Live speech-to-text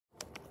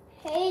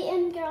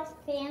Hey, Girls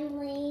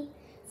family.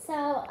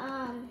 So,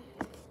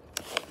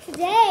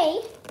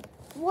 today,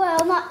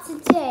 well, not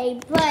today,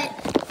 but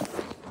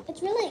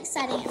it's really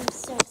exciting. I'm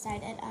so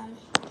excited.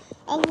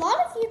 A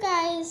lot of you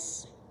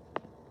guys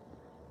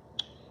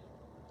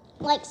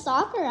like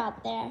soccer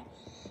out there,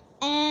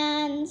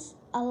 and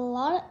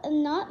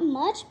not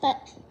much,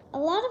 but a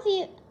lot of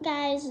you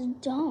guys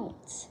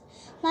don't.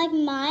 Like,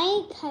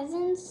 my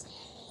cousins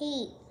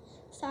hate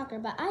soccer,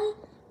 but I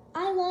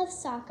love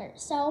soccer.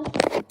 So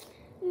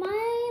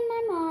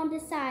my mom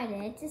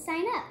decided to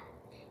sign up.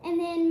 And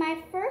then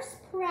my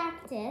first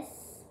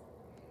practice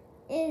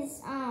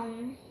is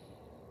I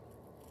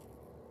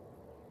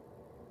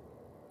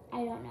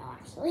don't know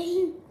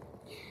actually.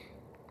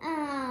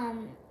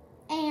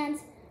 And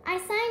I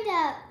signed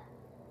up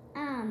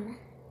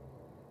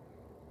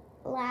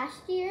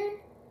last year,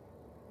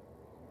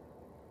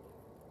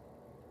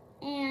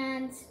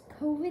 and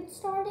COVID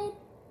started,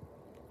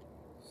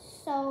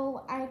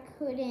 so I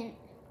couldn't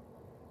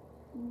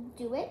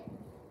do it.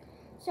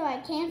 So I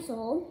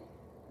canceled.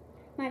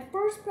 My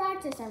first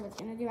practice I was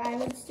gonna do, I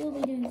would still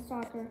be doing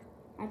soccer.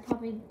 I'd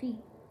probably be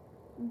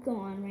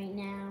gone right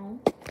now.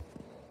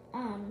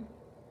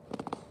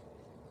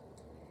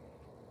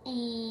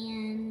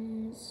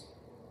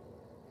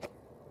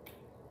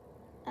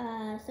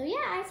 So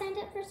yeah, I signed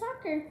up for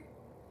soccer.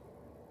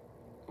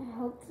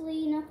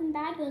 Hopefully nothing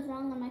bad goes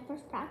wrong on my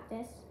first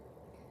practice.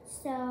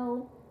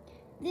 So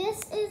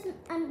this is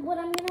what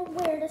I'm gonna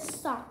wear to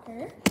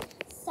soccer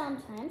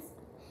sometimes.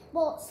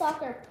 Well,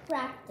 soccer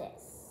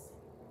practice.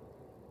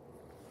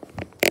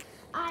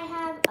 I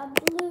have a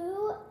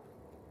blue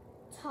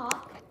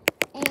top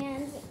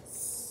and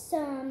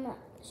some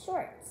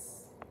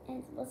shorts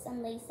and with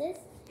some laces.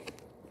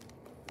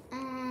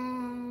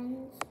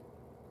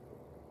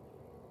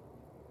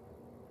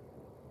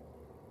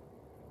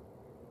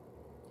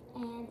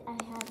 And I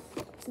have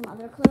some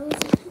other clothes I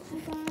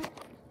got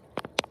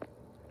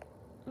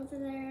over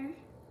there.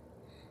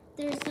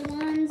 There's the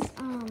ones,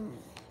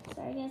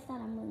 sorry guys that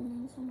I'm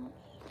moving so much.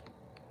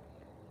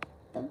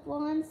 The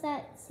ones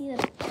that see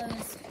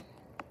those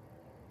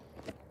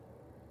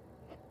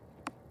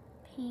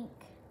pink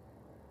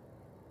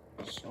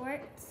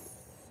shorts.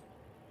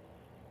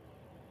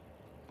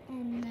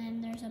 And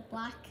then there's a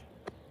black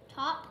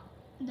top.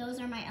 Those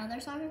are my other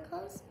soccer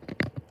clothes.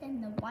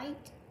 Then the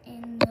white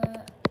and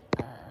the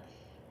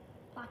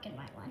black and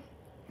white one.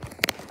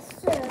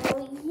 So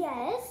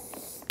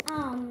yes,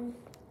 and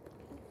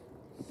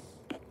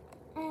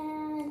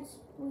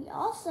we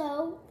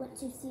also went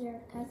to see our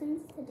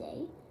cousins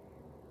today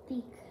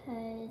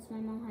because my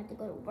mom had to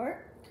go to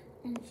work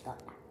and she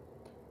got back.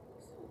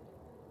 So,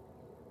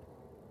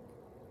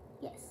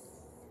 yes.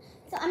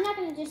 So I'm not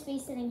gonna just be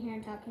sitting here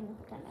and talking the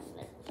whole time.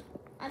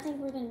 I think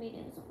we're gonna be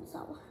doing something.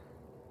 So,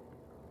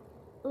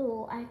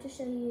 oh, I have to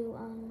show you.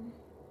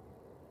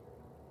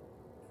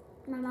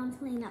 My mom's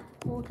cleaning up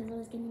the pool because it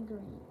was getting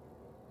green.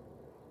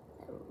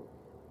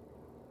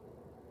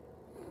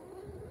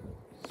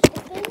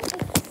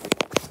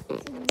 It's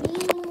really green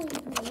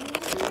here.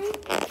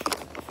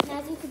 And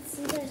as you can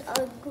see, there's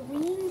a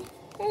green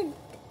head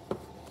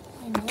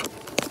in it.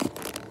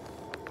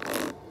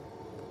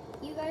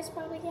 You guys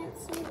probably can't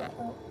see that.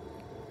 Oh.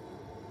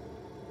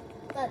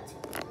 But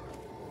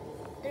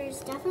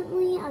there's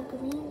definitely a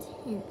green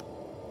tint.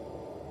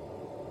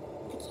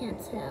 I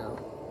can't tell.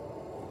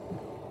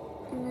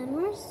 And then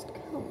where's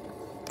comb?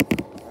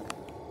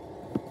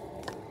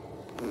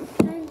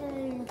 Kind of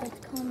like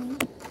combing.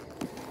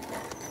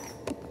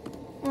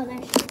 Oh,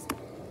 there she is.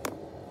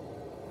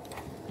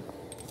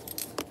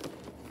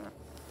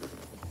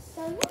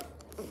 So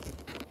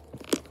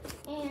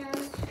yeah.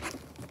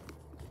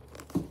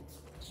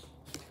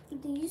 And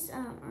these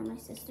are my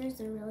sisters.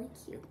 They're really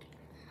cute.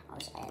 I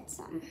wish I had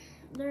some.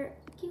 They're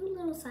cute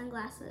little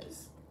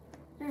sunglasses.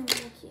 They're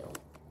really cute.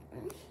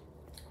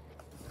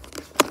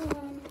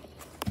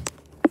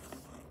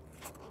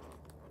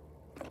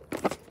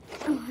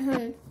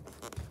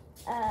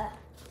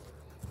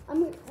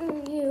 I'm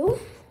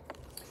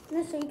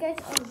gonna show you guys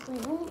our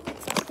room.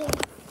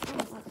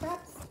 Our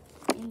props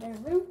in our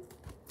room.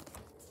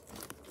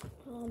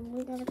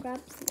 We're gonna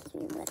grab since we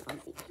went on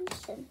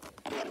vacation.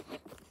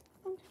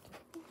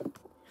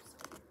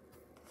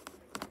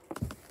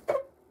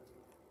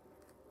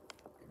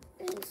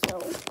 And so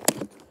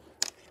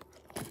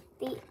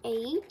they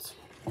ate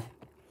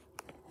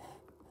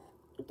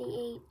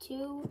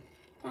too.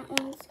 That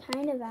one's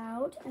kind of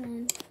out, and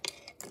then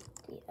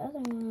the other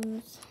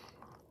one's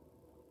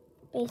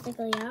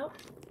basically out.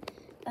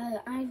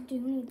 I do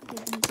need to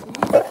give them food so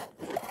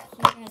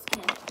you guys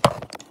can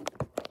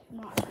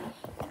watch me.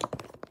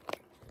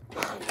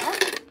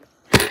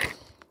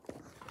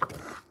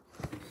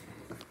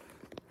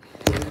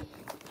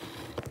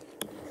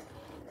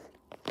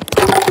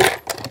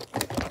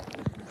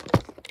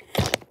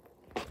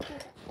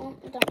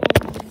 Don't want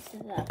to mess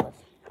it up with.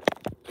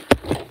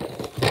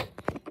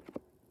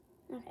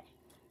 Okay.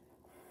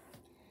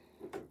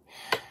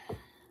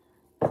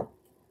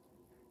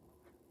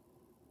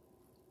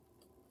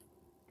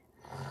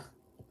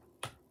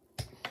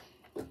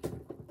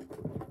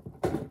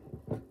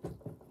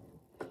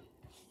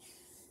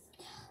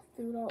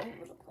 food all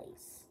over the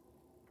place.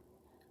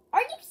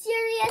 Are you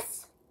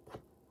serious?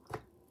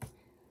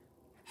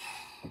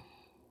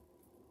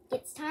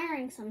 It's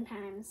tiring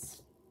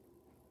sometimes.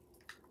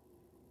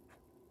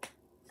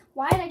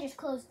 Why did I just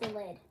close the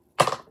lid?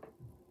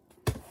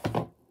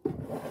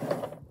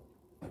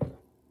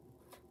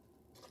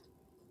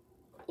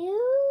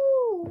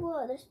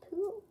 Ew, there's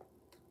poop.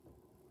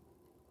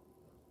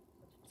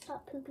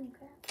 Stop pooping,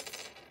 crap.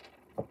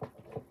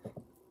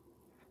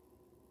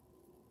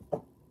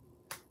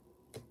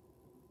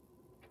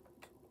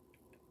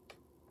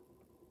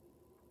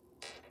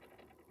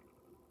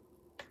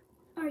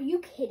 Are you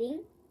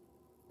kidding?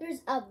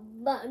 There's a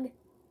bug.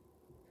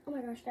 Oh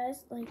my gosh,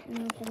 guys, like,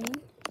 no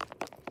kidding.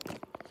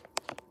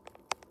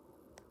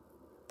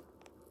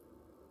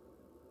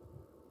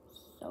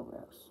 So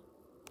gross.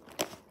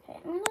 Okay,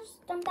 I'm gonna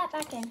just dump that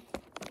back in.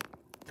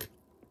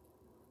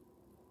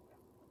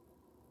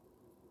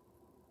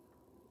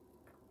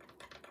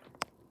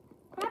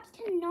 Crabs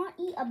cannot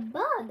eat a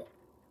bug.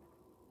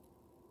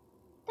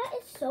 That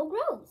is so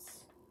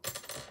gross.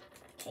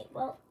 Okay,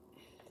 well,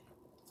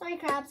 sorry,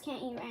 crabs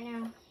can't eat right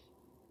now.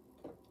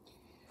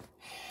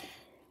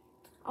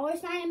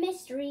 Always find a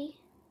mystery.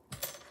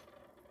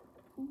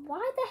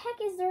 Why the heck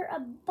is there a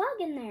bug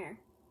in there?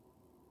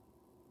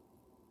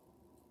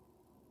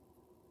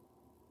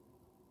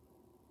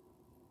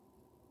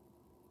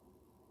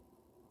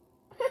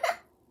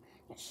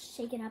 Just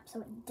shake it up so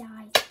it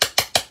dies.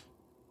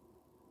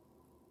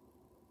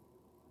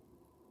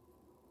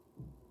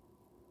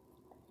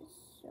 That is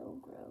so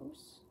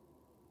gross.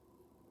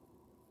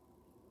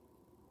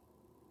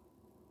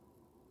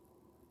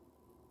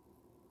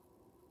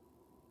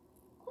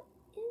 What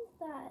is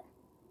that?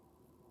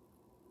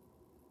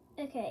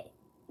 Okay,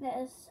 that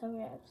is so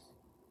gross.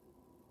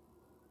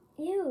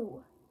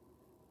 Ew.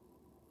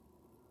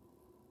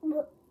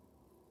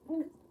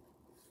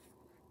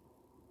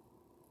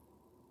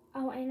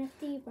 Oh, and if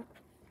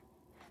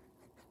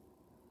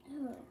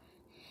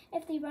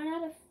they run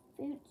out of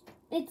food,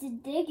 it's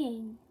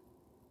digging.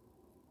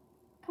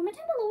 Comment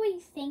down below what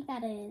you think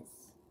that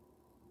is.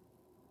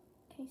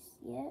 Can you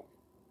see it?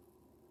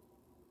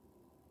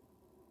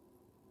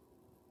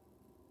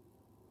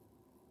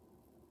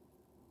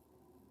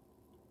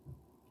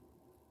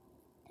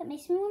 That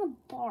makes me want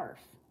to barf.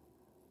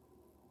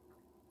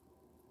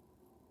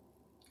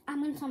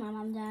 I'm gonna tell my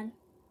mom and dad.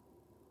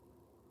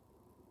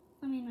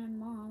 I mean, my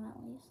mom,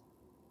 at least.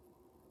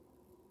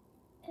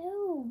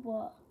 Ew.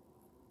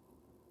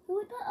 Who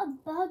would put a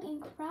bug in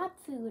crab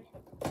food?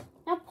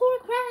 Now, poor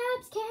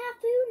crabs can't have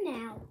food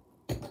now.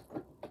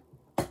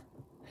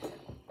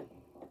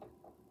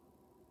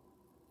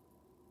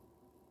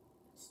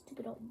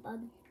 Stupid old bug.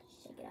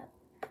 Shake it up.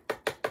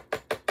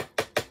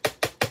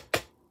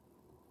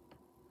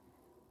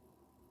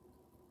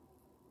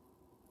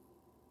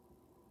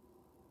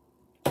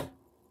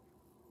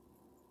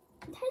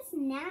 That's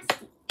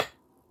nasty.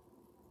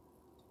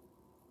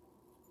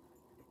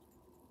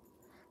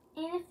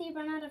 And if they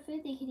run out of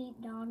food, they could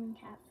eat dog and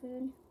cat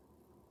food.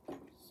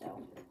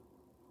 So,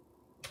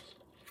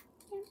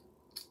 yeah.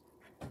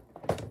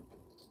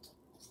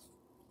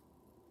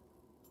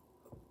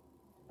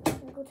 I'm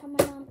gonna go tell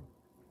my mom.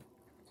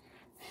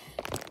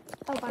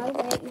 Oh, by the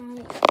way,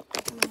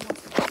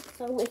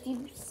 so if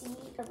you see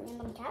a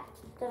random cat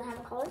that doesn't have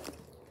a color,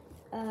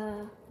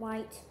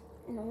 white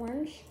and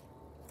orange,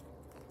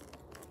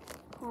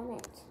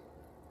 comment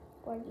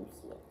where you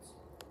see it.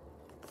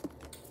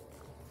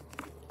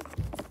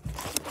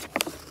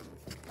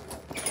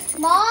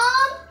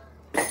 Mom!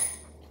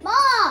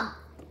 Mom!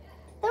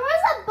 There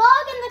was a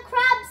bug in the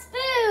crab's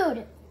food!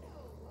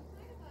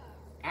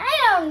 I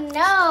don't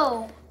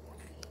know.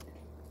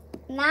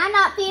 And I'm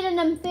not feeding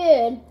them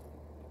food.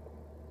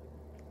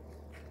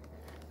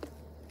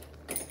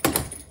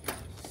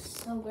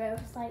 So gross.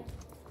 Like,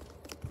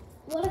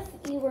 what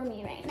if you were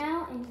me right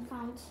now and you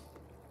found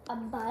a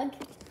bug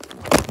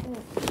and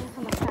you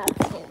become a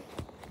crab's food?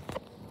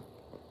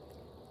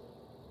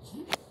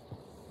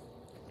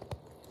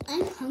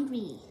 I'm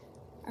hungry.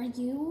 Are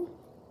you?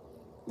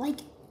 Like,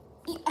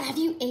 have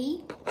you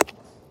ate?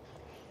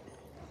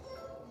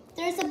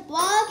 There's a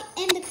bug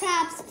in the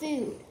crab's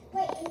food.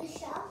 Wait, in the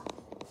shell?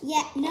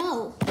 Yeah,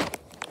 no.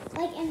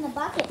 Like in the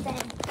bucket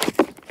thing.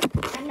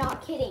 I'm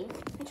not kidding.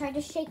 I tried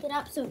to shake it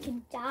up so it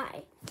could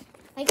die.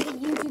 Like the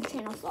YouTube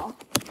channel saw.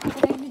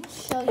 But I could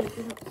show you if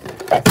you don't see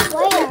it.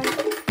 Where?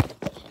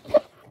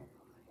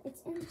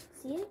 It's in,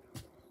 see it?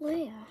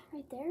 Where?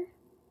 Right there.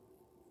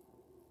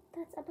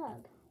 That's a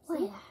bug.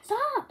 Where?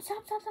 Stop,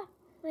 stop, stop, stop.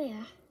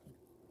 Where?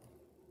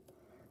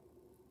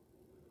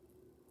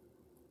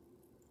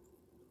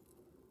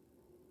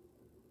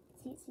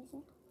 See it, see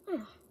it?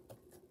 Oh.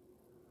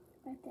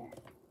 Right there.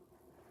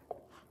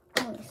 I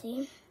want to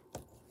see.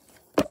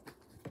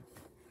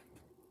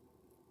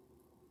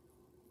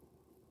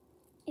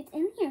 It's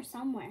in here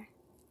somewhere.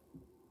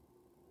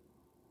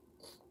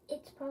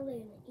 It's probably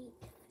gonna eat.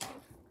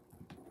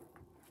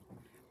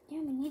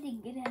 Yeah, we need to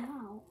get it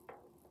out.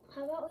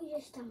 How about we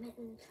just dump it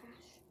in the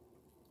trash?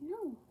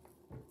 No.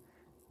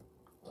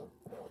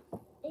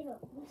 Ava,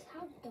 how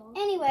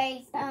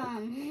Anyways,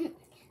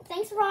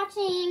 thanks for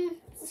watching.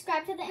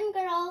 Subscribe to the M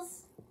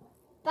Girls.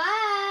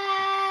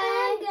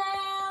 Bye.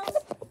 Girls.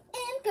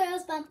 M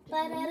Girls. Bum,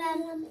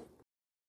 ba-da-dum.